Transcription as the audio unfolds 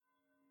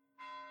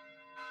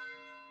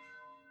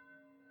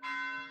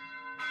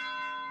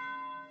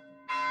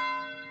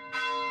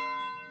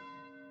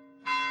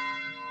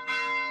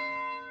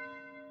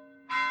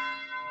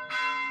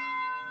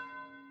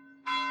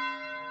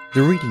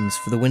The readings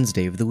for the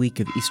Wednesday of the week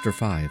of Easter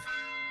 5,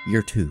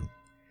 Year 2.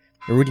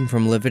 A reading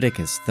from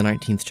Leviticus, the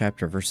 19th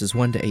chapter, verses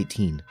 1 to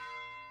 18.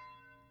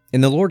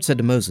 And the Lord said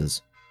to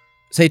Moses,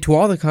 Say to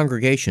all the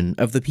congregation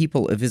of the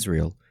people of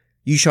Israel,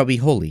 You shall be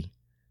holy,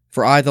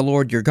 for I, the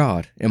Lord your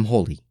God, am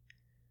holy.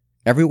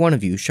 Every one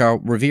of you shall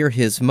revere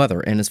his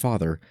mother and his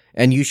father,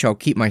 and you shall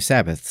keep my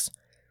Sabbaths.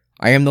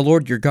 I am the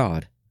Lord your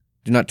God.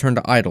 Do not turn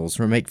to idols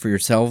or make for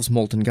yourselves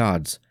molten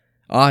gods.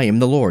 I am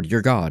the Lord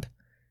your God.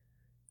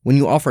 When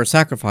you offer a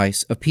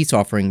sacrifice of peace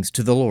offerings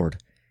to the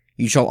Lord,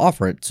 you shall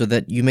offer it so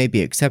that you may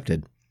be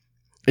accepted.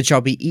 It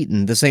shall be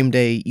eaten the same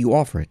day you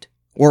offer it,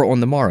 or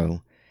on the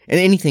morrow, and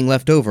anything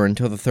left over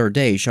until the third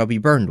day shall be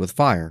burned with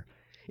fire.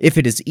 If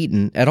it is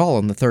eaten at all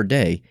on the third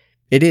day,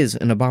 it is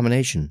an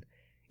abomination.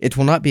 It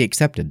will not be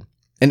accepted,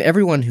 and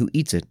everyone who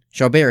eats it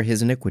shall bear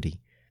his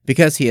iniquity,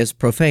 because he has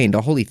profaned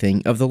a holy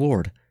thing of the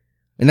Lord,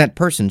 and that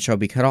person shall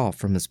be cut off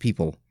from his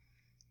people.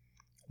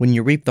 When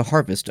you reap the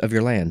harvest of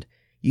your land,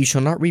 you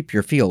shall not reap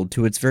your field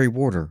to its very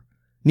border,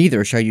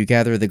 neither shall you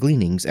gather the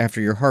gleanings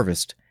after your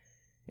harvest.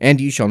 And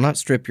you shall not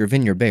strip your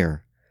vineyard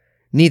bare,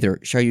 neither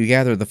shall you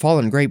gather the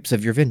fallen grapes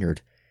of your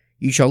vineyard.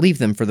 You shall leave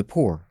them for the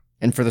poor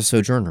and for the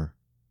sojourner.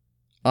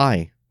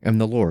 I am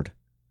the Lord,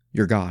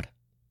 your God.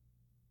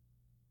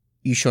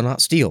 You shall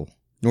not steal,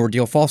 nor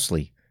deal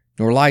falsely,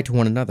 nor lie to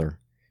one another,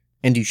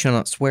 and you shall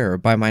not swear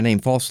by my name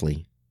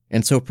falsely,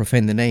 and so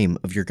profane the name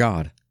of your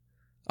God.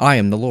 I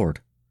am the Lord.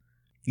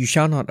 You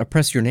shall not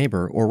oppress your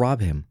neighbor or rob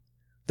him.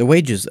 The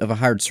wages of a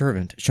hired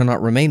servant shall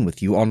not remain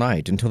with you all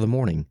night until the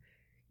morning.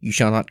 You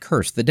shall not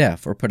curse the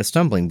deaf or put a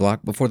stumbling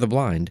block before the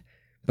blind,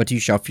 but you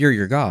shall fear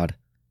your God.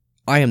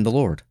 I am the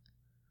Lord.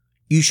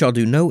 You shall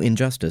do no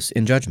injustice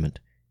in judgment.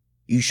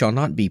 You shall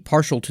not be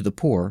partial to the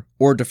poor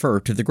or defer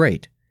to the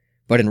great,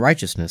 but in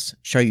righteousness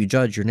shall you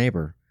judge your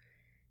neighbor.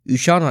 You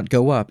shall not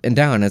go up and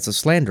down as a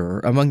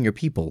slanderer among your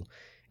people,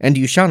 and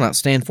you shall not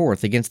stand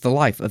forth against the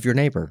life of your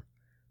neighbor.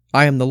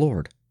 I am the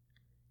Lord.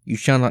 You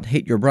shall not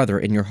hate your brother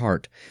in your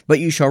heart, but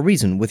you shall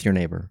reason with your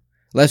neighbor,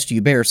 lest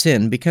you bear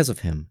sin because of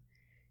him.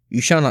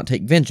 You shall not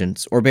take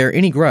vengeance or bear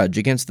any grudge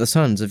against the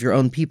sons of your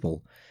own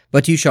people,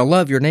 but you shall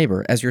love your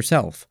neighbor as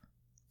yourself.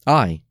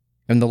 I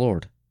am the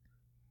Lord.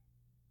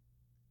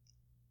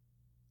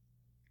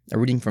 A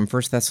reading from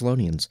 1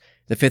 Thessalonians,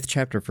 the 5th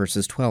chapter,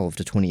 verses 12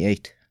 to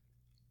 28.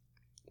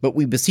 But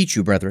we beseech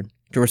you, brethren,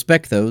 to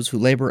respect those who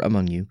labor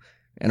among you,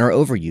 and are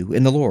over you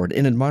in the Lord,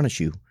 and admonish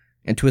you,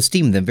 and to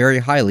esteem them very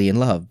highly in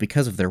love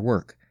because of their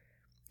work.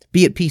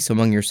 Be at peace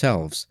among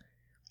yourselves.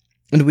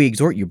 And we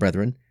exhort you,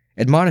 brethren,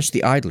 admonish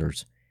the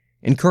idlers,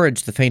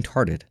 encourage the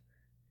faint-hearted,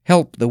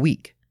 help the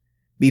weak,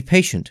 be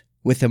patient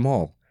with them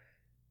all.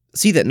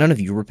 See that none of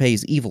you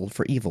repays evil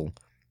for evil,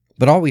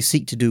 but always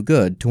seek to do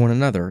good to one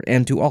another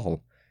and to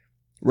all.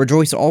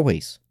 Rejoice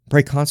always,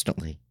 pray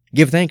constantly,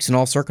 give thanks in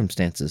all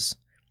circumstances.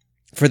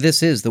 For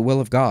this is the will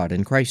of God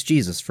in Christ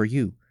Jesus for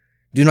you.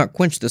 Do not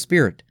quench the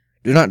Spirit.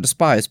 Do not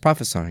despise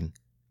prophesying,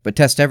 but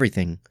test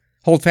everything.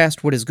 Hold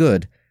fast what is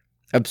good.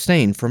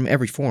 Abstain from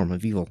every form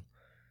of evil.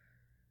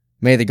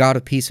 May the God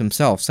of peace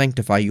himself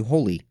sanctify you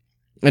wholly,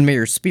 and may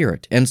your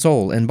spirit and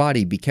soul and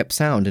body be kept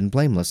sound and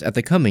blameless at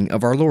the coming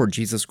of our Lord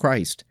Jesus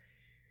Christ.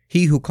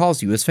 He who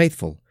calls you is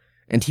faithful,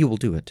 and he will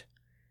do it.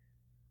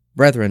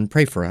 Brethren,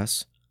 pray for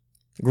us.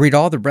 Greet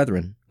all the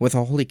brethren with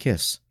a holy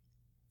kiss.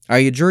 I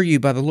adjure you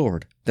by the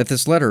Lord that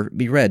this letter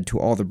be read to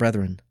all the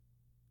brethren.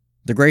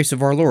 The grace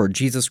of our Lord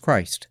Jesus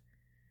Christ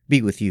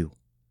be with you.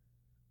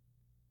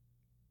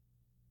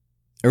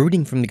 A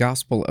reading from the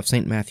Gospel of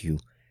St. Matthew,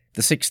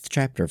 the 6th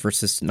chapter,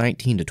 verses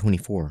 19 to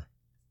 24.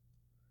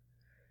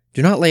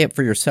 Do not lay up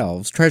for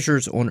yourselves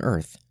treasures on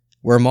earth,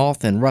 where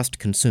moth and rust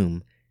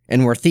consume,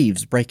 and where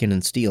thieves break in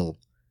and steal,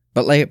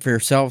 but lay up for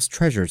yourselves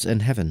treasures in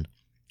heaven,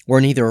 where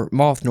neither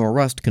moth nor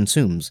rust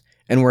consumes,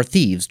 and where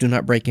thieves do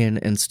not break in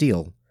and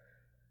steal.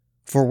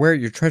 For where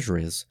your treasure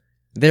is,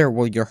 there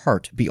will your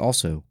heart be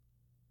also.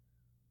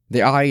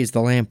 The eye is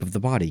the lamp of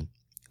the body.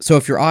 So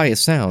if your eye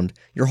is sound,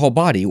 your whole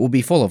body will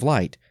be full of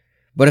light.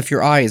 But if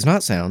your eye is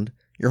not sound,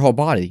 your whole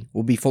body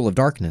will be full of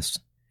darkness.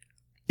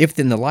 If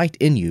then the light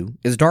in you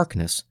is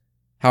darkness,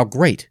 how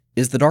great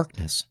is the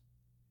darkness?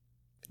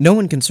 No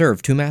one can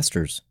serve two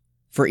masters,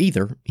 for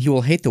either he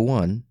will hate the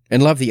one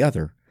and love the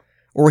other,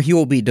 or he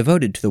will be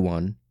devoted to the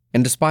one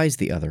and despise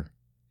the other.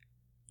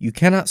 You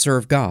cannot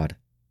serve God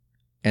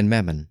and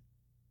Mammon.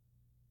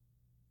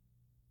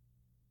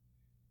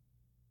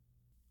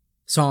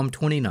 Psalm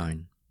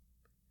 29.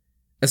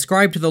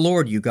 Ascribe to the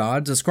Lord, you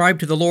gods, ascribe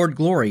to the Lord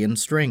glory and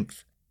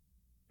strength.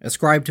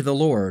 Ascribe to the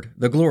Lord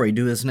the glory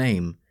due his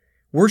name.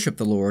 Worship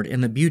the Lord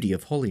in the beauty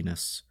of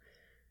holiness.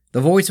 The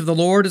voice of the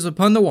Lord is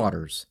upon the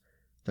waters.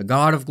 The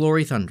God of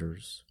glory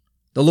thunders.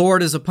 The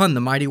Lord is upon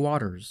the mighty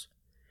waters.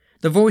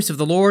 The voice of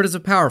the Lord is a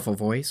powerful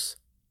voice.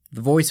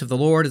 The voice of the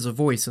Lord is a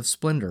voice of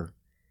splendor.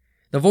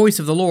 The voice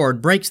of the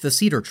Lord breaks the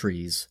cedar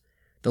trees.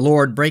 The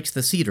Lord breaks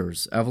the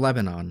cedars of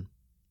Lebanon.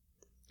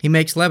 He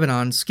makes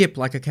Lebanon skip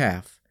like a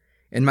calf,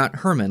 and Mount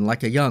Hermon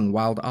like a young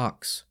wild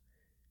ox.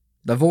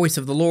 The voice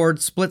of the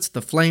Lord splits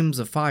the flames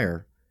of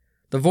fire.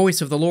 The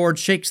voice of the Lord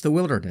shakes the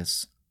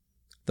wilderness.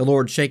 The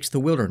Lord shakes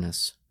the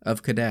wilderness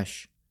of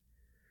Kadesh.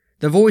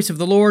 The voice of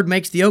the Lord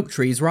makes the oak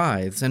trees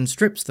writhe and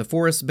strips the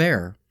forests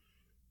bare.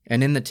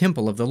 And in the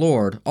temple of the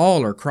Lord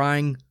all are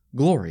crying,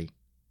 Glory.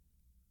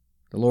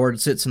 The Lord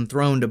sits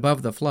enthroned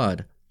above the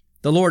flood.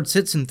 The Lord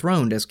sits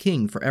enthroned as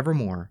King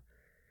forevermore.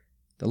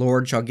 The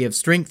Lord shall give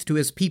strength to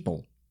his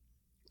people.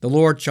 The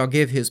Lord shall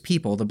give his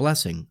people the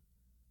blessing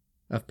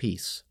of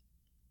peace.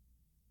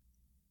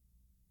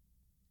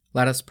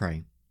 Let us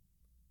pray.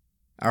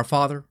 Our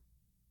Father,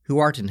 who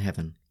art in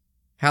heaven,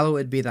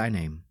 hallowed be thy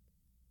name.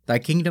 Thy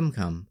kingdom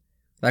come,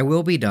 thy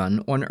will be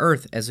done on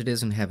earth as it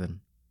is in heaven.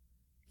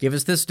 Give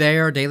us this day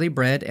our daily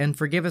bread, and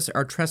forgive us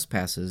our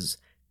trespasses,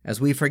 as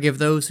we forgive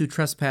those who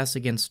trespass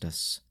against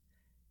us.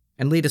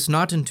 And lead us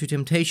not into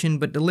temptation,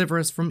 but deliver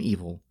us from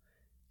evil.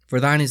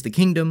 For thine is the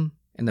kingdom,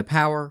 and the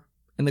power,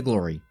 and the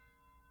glory,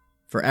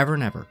 forever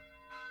and ever.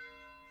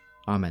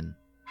 Amen.